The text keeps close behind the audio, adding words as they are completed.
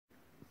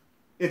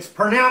It's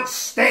pronounced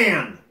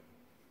Stan.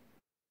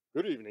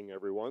 Good evening,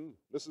 everyone.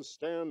 This is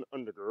Stan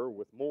Underger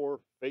with more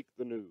Fake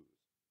the News.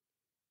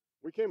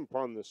 We came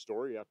upon this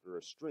story after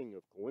a string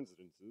of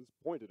coincidences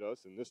pointed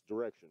us in this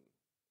direction.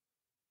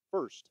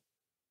 First,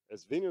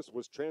 as Venus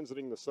was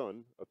transiting the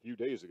sun a few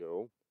days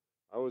ago,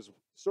 I was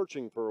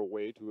searching for a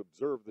way to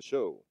observe the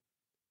show.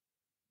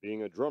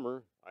 Being a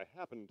drummer, I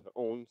happened to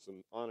own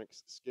some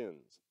onyx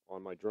skins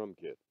on my drum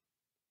kit,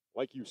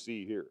 like you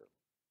see here.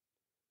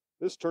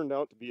 This turned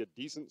out to be a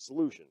decent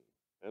solution,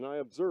 and I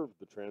observed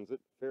the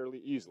transit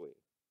fairly easily.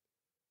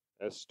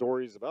 As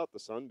stories about the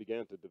sun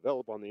began to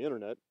develop on the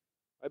internet,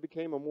 I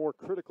became a more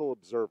critical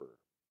observer.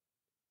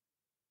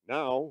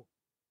 Now,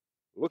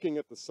 looking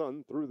at the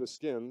sun through the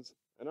skins,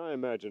 and I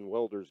imagine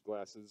welder's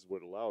glasses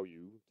would allow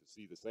you to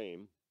see the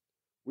same,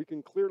 we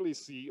can clearly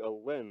see a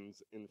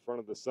lens in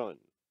front of the sun.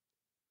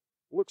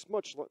 Looks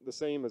much the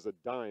same as a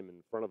dime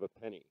in front of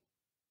a penny.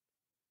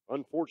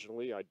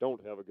 Unfortunately, I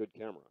don't have a good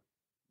camera,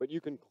 but you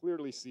can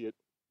clearly see it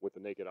with the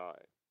naked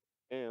eye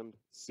and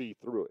see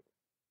through it.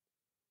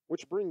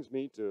 Which brings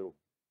me to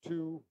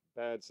two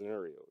bad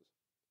scenarios.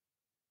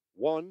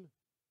 One,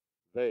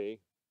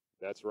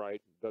 that's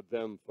right, the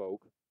them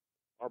folk,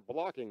 are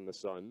blocking the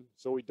sun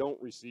so we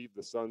don't receive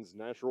the sun's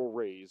natural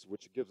rays,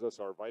 which gives us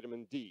our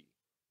vitamin D,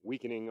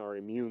 weakening our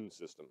immune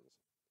systems.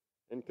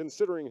 And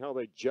considering how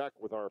they jack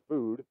with our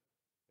food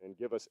and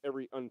give us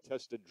every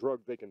untested drug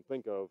they can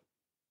think of,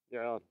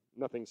 yeah,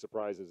 nothing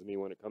surprises me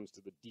when it comes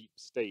to the deep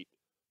state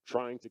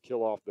trying to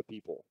kill off the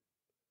people.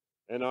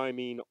 And I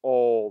mean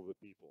all the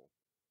people.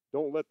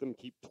 Don't let them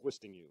keep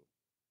twisting you.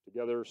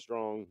 Together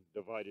strong,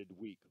 divided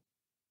weak.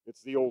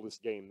 It's the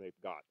oldest game they've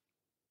got.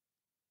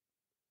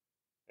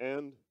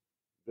 And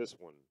this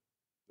one.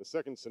 The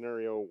second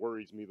scenario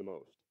worries me the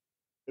most.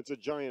 It's a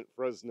giant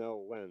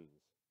Fresnel lens.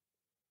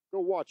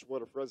 Go watch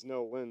what a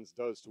Fresnel lens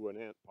does to an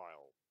ant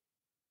pile.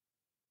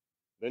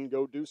 Then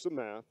go do some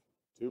math.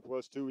 2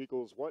 plus 2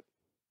 equals what?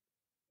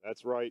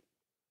 That's right.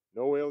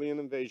 No alien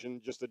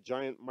invasion, just a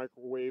giant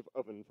microwave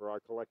oven for our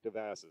collective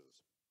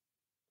asses.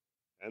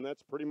 And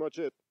that's pretty much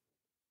it.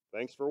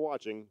 Thanks for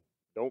watching.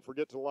 Don't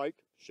forget to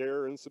like,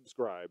 share, and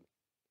subscribe.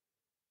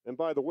 And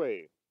by the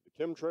way,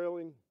 the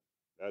chemtrailing,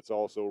 that's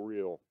also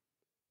real.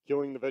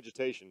 Killing the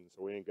vegetation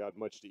so we ain't got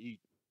much to eat.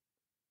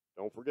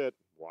 Don't forget,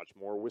 watch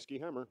more Whiskey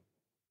Hammer.